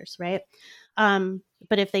cultures, right?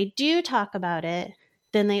 But if they do talk about it,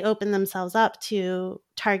 then they open themselves up to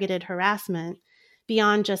targeted harassment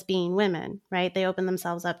beyond just being women, right? They open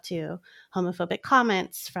themselves up to homophobic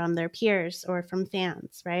comments from their peers or from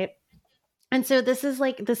fans, right? And so this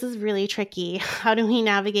is really tricky. How do we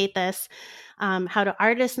navigate this? How do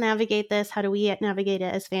artists navigate this? How do we navigate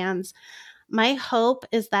it as fans? My hope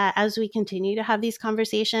is that as we continue to have these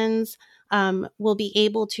conversations, we'll be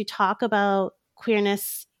able to talk about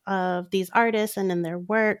queerness of these artists and in their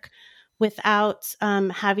work without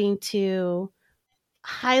having to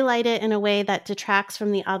highlight it in a way that detracts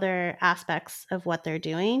from the other aspects of what they're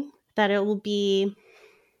doing. That it will be,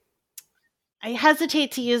 I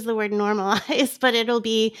hesitate to use the word normalized, but it'll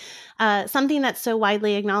be something that's so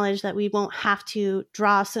widely acknowledged that we won't have to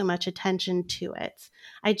draw so much attention to it.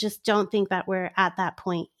 I just don't think that we're at that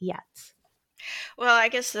point yet. Well, I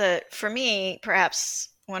guess for me, perhaps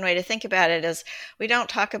one way to think about it is we don't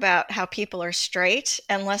talk about how people are straight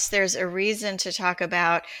unless there's a reason to talk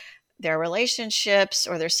about their relationships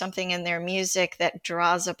or there's something in their music that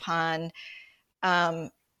draws upon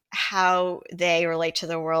how they relate to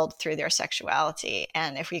the world through their sexuality.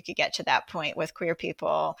 And if we could get to that point with queer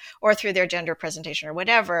people or through their gender presentation or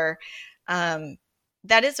whatever,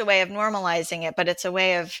 that is a way of normalizing it, but it's a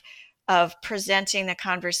way of presenting the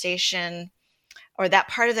conversation or that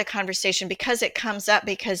part of the conversation because it comes up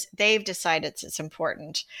because they've decided it's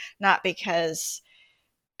important, not because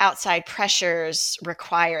outside pressures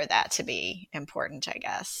require that to be important, I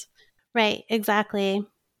guess. Right, exactly.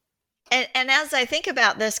 And as I think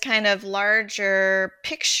about this kind of larger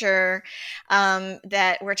picture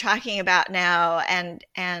that we're talking about now and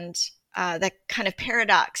the kind of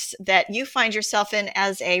paradox that you find yourself in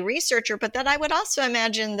as a researcher, but that I would also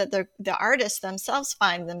imagine that the artists themselves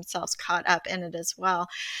find themselves caught up in it as well.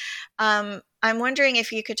 I'm wondering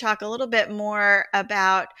if you could talk a little bit more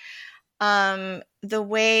about the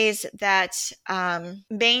ways that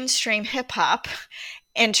mainstream hip hop,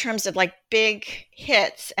 in terms of like big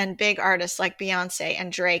hits and big artists like Beyonce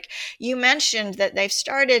and Drake, you mentioned that they've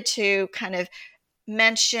started to kind of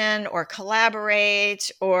mention or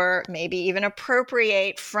collaborate or maybe even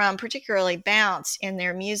appropriate from particularly Bounce in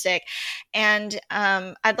their music. And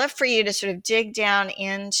I'd love for you to sort of dig down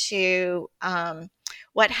into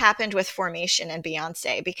what happened with Formation and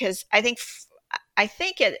Beyonce, because I think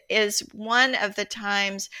it is one of the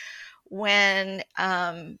times when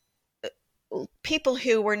people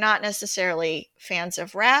who were not necessarily fans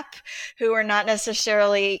of rap, who are not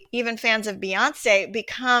necessarily even fans of Beyonce,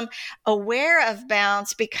 become aware of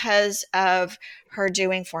Bounce because of her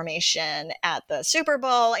doing Formation at the Super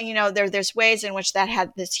Bowl. You know, there's ways in which that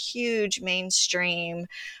had this huge mainstream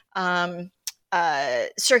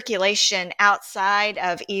circulation outside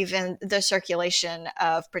of even the circulation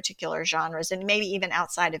of particular genres and maybe even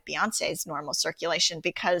outside of Beyonce's normal circulation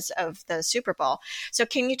because of the Super Bowl. So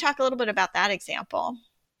can you talk a little bit about that example?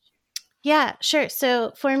 Yeah, sure.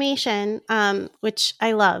 So Formation, which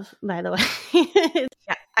I love, by the way.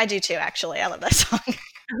 Yeah, I do too, actually. I love that song.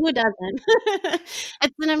 Who doesn't?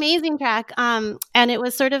 It's an amazing track. And it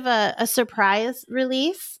was sort of a surprise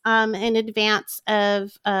release in advance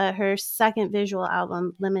of her second visual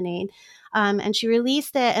album, Lemonade. And she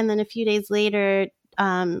released it, and then a few days later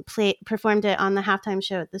performed it on the halftime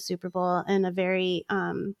show at the Super Bowl in a very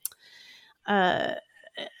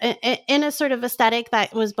in a sort of aesthetic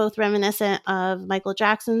that was both reminiscent of Michael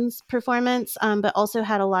Jackson's performance, but also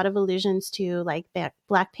had a lot of allusions to like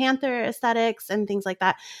Black Panther aesthetics and things like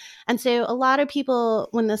that. And so a lot of people,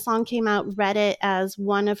 when the song came out, read it as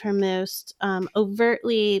one of her most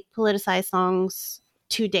overtly politicized songs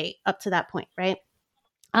to date up to that point, right?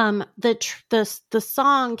 The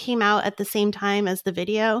song came out at the same time as the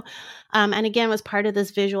video, and again was part of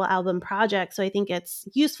this visual album project. So I think it's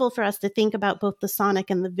useful for us to think about both the sonic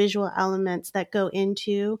and the visual elements that go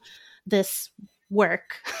into this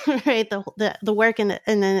work, right? The work in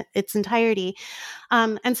its entirety.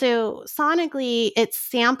 And so sonically, it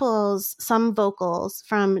samples some vocals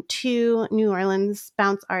from two New Orleans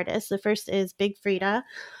bounce artists. The first is Big Freedia,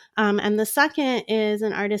 and the second is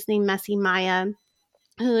an artist named Messy Maya,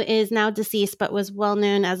 who is now deceased, but was well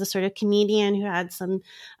known as a sort of comedian who had some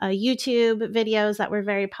YouTube videos that were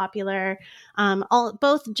very popular,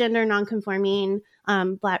 both gender nonconforming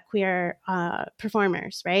Black queer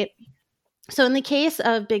performers, right? So in the case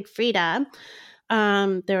of Big Freedia,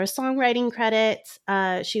 there were songwriting credits.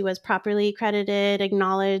 She was properly credited,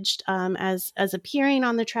 acknowledged as appearing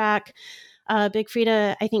on the track. Big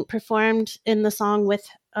Frida, I think, performed in the song with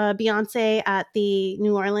Beyonce at the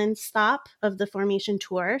New Orleans stop of the Formation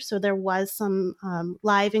tour. So there was some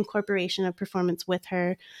live incorporation of performance with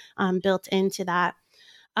her built into that.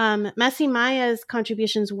 Messi Maya's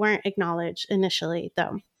contributions weren't acknowledged initially,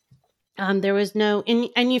 though. There was no, and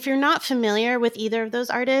if you're not familiar with either of those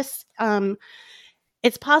artists,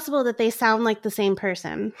 it's possible that they sound like the same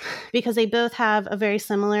person because they both have a very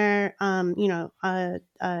similar,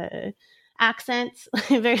 accent,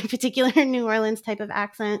 a very particular New Orleans type of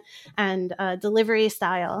accent and delivery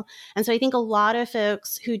style. And so I think a lot of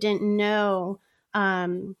folks who didn't know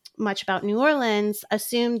much about New Orleans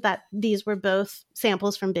assumed that these were both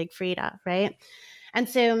samples from Big Frida, right? And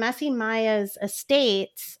so Messi Maya's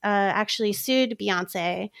estate actually sued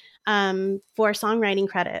Beyonce for songwriting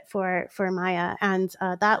credit for Maya. And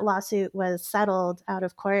that lawsuit was settled out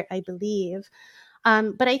of court, I believe.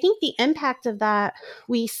 But I think the impact of that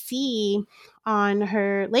we see on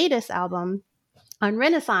her latest album, on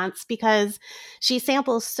Renaissance, because she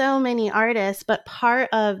samples so many artists, but part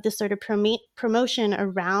of the sort of promotion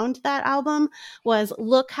around that album was,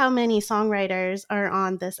 look how many songwriters are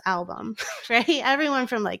on this album, right? Everyone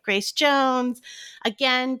from like Grace Jones,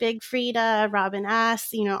 again, Big Frida, Robin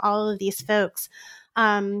S., all of these folks.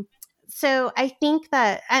 So I think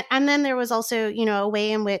that, and then there was also, a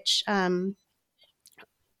way in which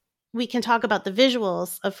we can talk about the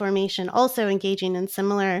visuals of Formation also engaging in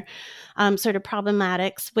similar sort of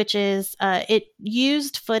problematics, which is it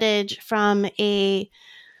used footage from a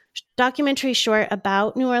documentary short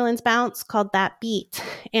about New Orleans bounce called That Beat.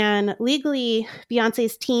 And legally,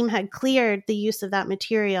 Beyonce's team had cleared the use of that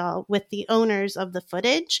material with the owners of the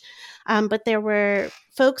footage. But there were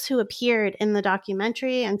folks who appeared in the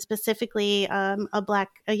documentary, and specifically a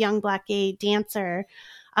young Black gay dancer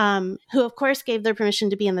who, of course, gave their permission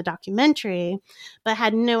to be in the documentary, but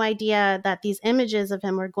had no idea that these images of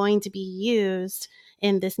him were going to be used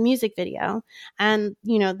in this music video. And,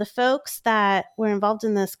 the folks that were involved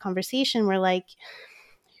in this conversation were like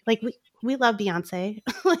we love Beyonce.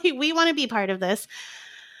 We want to be part of this.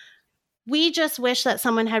 We just wish that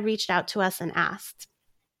someone had reached out to us and asked.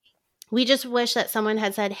 We just wish that someone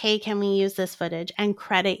had said, hey, can we use this footage and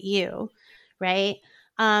credit you, right?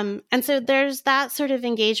 And so there's that sort of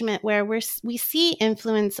engagement where we see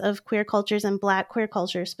influence of queer cultures and Black queer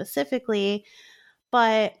culture specifically,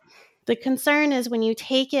 but the concern is when you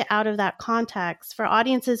take it out of that context, for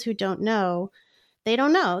audiences who don't know, they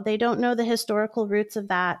don't know. They don't know the historical roots of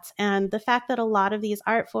that. And the fact that a lot of these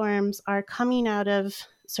art forms are coming out of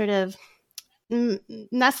sort of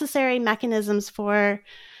necessary mechanisms for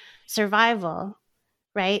survival,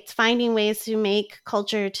 right? Finding ways to make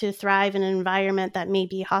culture to thrive in an environment that may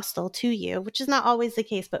be hostile to you, which is not always the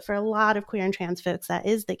case, but for a lot of queer and trans folks, that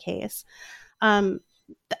is the case.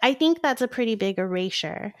 I think that's a pretty big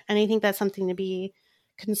erasure. And I think that's something to be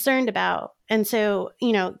concerned about. And so,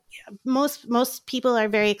 most people are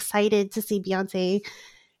very excited to see Beyonce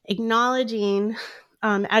acknowledging,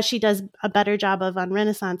 as she does a better job of on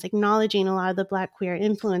Renaissance, acknowledging a lot of the Black queer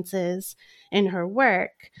influences in her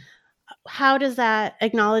work. How does that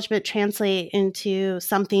acknowledgement translate into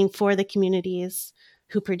something for the communities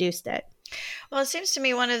who produced it? Well, it seems to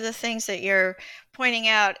me one of the things that you're pointing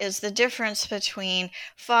out is the difference between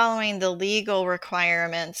following the legal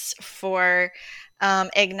requirements for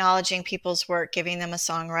acknowledging people's work, giving them a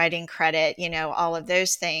songwriting credit, all of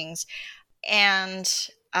those things, and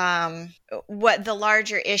what the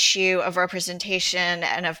larger issue of representation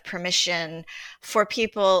and of permission for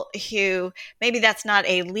people who maybe that's not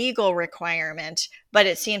a legal requirement, but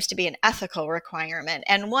it seems to be an ethical requirement,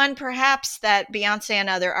 and one perhaps that Beyonce and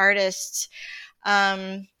other artists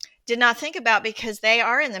did not think about because they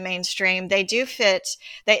are in the mainstream. They do fit.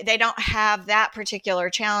 They don't have that particular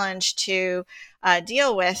challenge to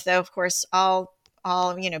deal with, though, of course, all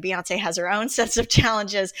Beyonce has her own sets of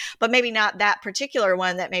challenges, but maybe not that particular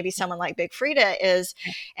one that maybe someone like Big Frida is,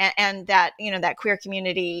 and that, that queer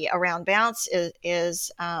community around Bounce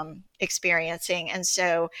is experiencing, and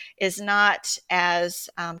so is not as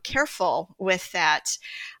careful with that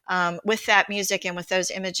music and with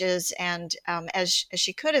those images, and as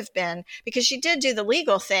she could have been, because she did do the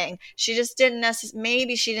legal thing. She just didn't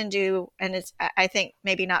maybe she didn't do, and it's, I think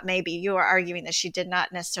maybe not maybe, you are arguing that she did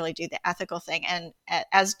not necessarily do the ethical thing, and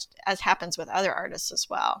as happens with other artists as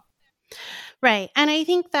well. Right. And I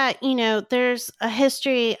think that, there's a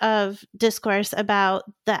history of discourse about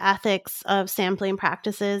the ethics of sampling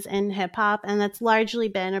practices in hip hop, and that's largely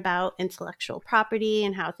been about intellectual property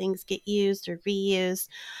and how things get used or reused,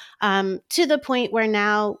 to the point where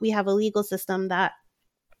now we have a legal system that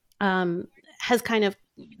has kind of,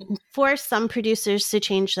 force some producers to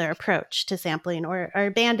change their approach to sampling or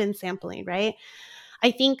abandon sampling, right?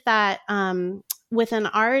 I think that with an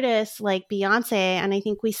artist like Beyonce, and I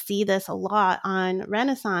think we see this a lot on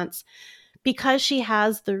Renaissance, because she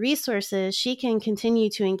has the resources, she can continue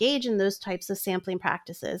to engage in those types of sampling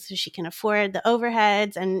practices. So she can afford the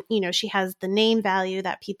overheads, and she has the name value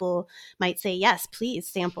that people might say, yes, please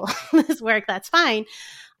sample this work. That's fine.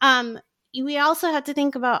 We also have to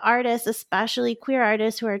think about artists, especially queer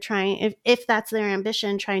artists who are trying, if that's their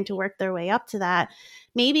ambition, trying to work their way up to that.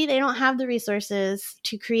 Maybe they don't have the resources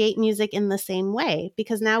to create music in the same way,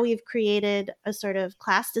 because now we've created a sort of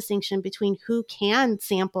class distinction between who can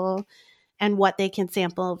sample and what they can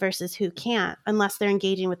sample versus who can't, unless they're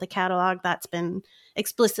engaging with the catalog that's been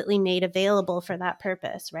explicitly made available for that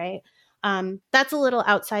purpose, right? That's a little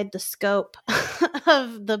outside the scope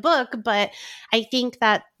of the book, but I think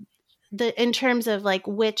that in terms of like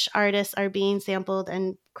which artists are being sampled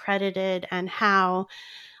and credited and how,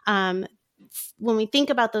 when we think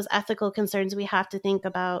about those ethical concerns, we have to think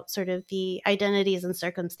about sort of the identities and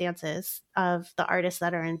circumstances of the artists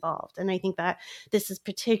that are involved. And I think that this is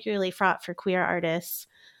particularly fraught for queer artists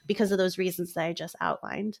because of those reasons that I just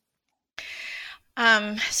outlined.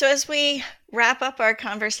 So as we wrap up our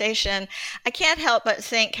conversation, I can't help but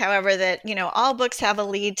think, however, that, all books have a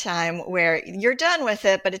lead time where you're done with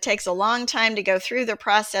it, but it takes a long time to go through the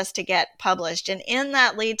process to get published. And in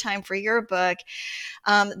that lead time for your book,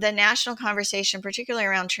 the national conversation, particularly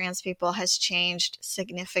around trans people, has changed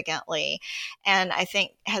significantly. And I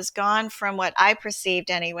think has gone from what I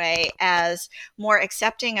perceived anyway as more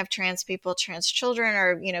accepting of trans people, trans children,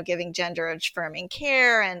 or, giving gender affirming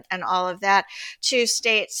care and all of that, to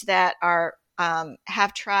states that are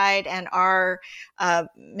have tried and are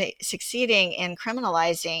succeeding in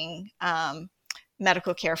criminalizing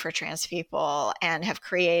medical care for trans people and have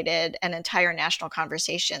created an entire national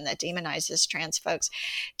conversation that demonizes trans folks.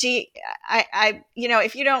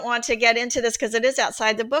 If you don't want to get into this because it is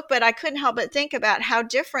outside the book, but I couldn't help but think about how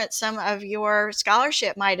different some of your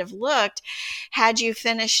scholarship might have looked had you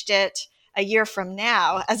finished it a year from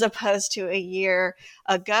now, as opposed to a year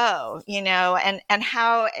ago, and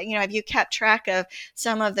how, have you kept track of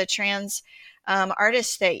some of the trans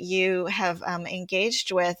artists that you have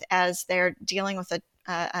engaged with as they're dealing with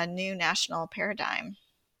a new national paradigm?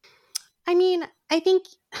 I mean, I think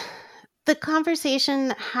the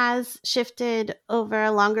conversation has shifted over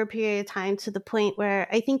a longer period of time to the point where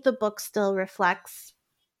I think the book still reflects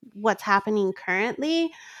what's happening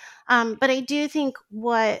currently. But I do think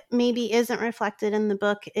what maybe isn't reflected in the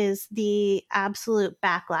book is the absolute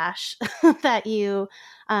backlash that you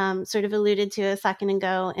sort of alluded to a second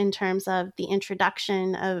ago in terms of the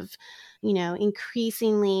introduction of,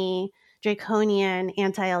 increasingly draconian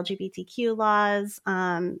anti-LGBTQ laws,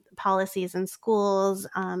 policies in schools,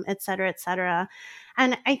 et cetera, et cetera.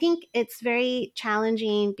 And I think it's very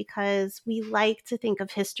challenging because we like to think of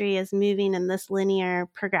history as moving in this linear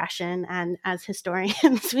progression. And as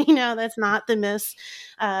historians, we know that's not the most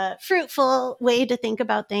fruitful way to think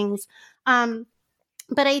about things. But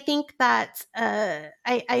I think that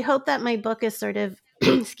I hope that my book is sort of,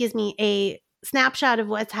 excuse me, a snapshot of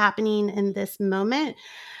what's happening in this moment.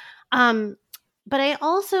 But I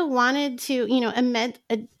also wanted to,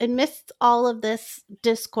 amidst all of this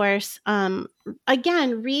discourse,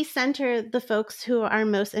 again, recenter the folks who are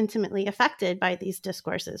most intimately affected by these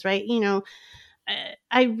discourses, right?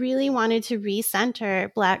 I really wanted to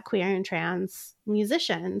recenter Black, queer, and trans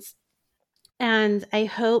musicians. And I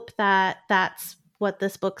hope that that's what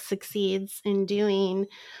this book succeeds in doing,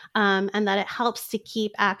 and that it helps to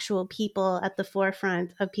keep actual people at the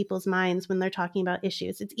forefront of people's minds when they're talking about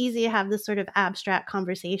issues. It's easy to have this sort of abstract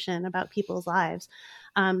conversation about people's lives,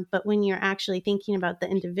 but when you're actually thinking about the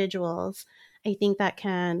individuals, I think that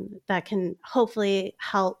can hopefully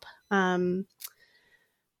help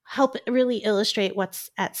really illustrate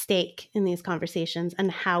what's at stake in these conversations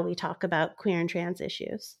and how we talk about queer and trans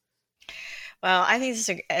issues. Well, I think this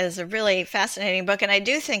is a really fascinating book, and I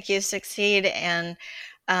do think you succeed in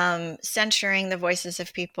censuring the voices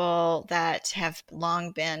of people that have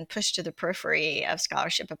long been pushed to the periphery of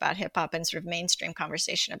scholarship about hip hop and sort of mainstream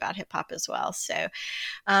conversation about hip hop as well. So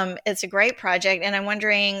it's a great project. And I'm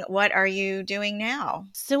wondering, what are you doing now?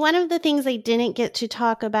 So one of the things I didn't get to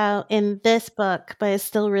talk about in this book, but is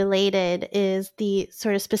still related, is the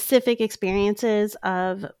sort of specific experiences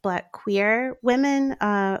of Black queer women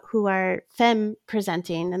who are femme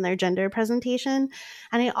presenting in their gender presentation.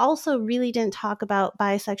 And I also really didn't talk about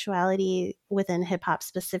bisexuality within hip hop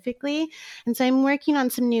specifically. And so I'm working on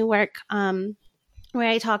some new work where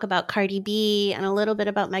I talk about Cardi B and a little bit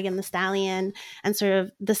about Megan Thee Stallion and sort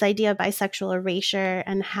of this idea of bisexual erasure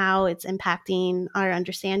and how it's impacting our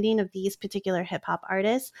understanding of these particular hip hop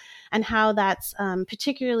artists, and how that's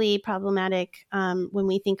particularly problematic when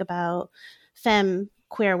we think about femme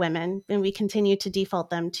queer women and we continue to default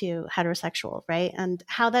them to heterosexual, right? And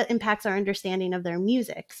how that impacts our understanding of their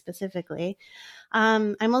music specifically.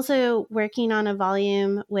 I'm also working on a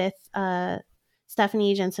volume with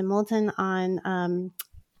Stephanie Jensen Moulton on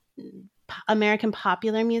American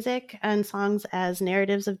popular music and songs as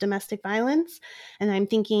narratives of domestic violence. And I'm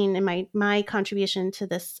thinking in my contribution to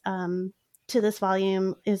this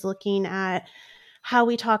volume is looking at how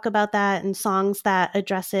we talk about that and songs that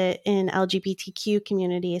address it in LGBTQ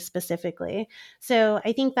communities specifically. So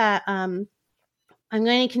I think that I'm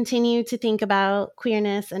going to continue to think about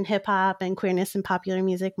queerness and hip hop and queerness in popular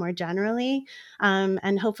music more generally,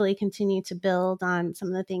 and hopefully continue to build on some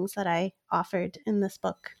of the things that I offered in this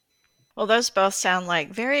book. Well, those both sound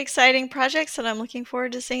like very exciting projects, and I'm looking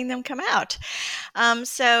forward to seeing them come out.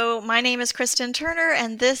 So my name is Kristen Turner,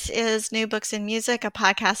 and this is New Books in Music, a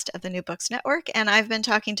podcast of the New Books Network. And I've been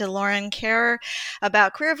talking to Lauren Karer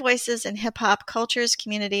about queer voices in hip hop, cultures,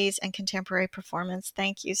 communities, and contemporary performance.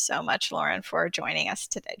 Thank you so much, Lauren, for joining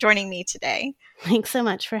me today. Thanks so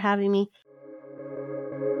much for having me.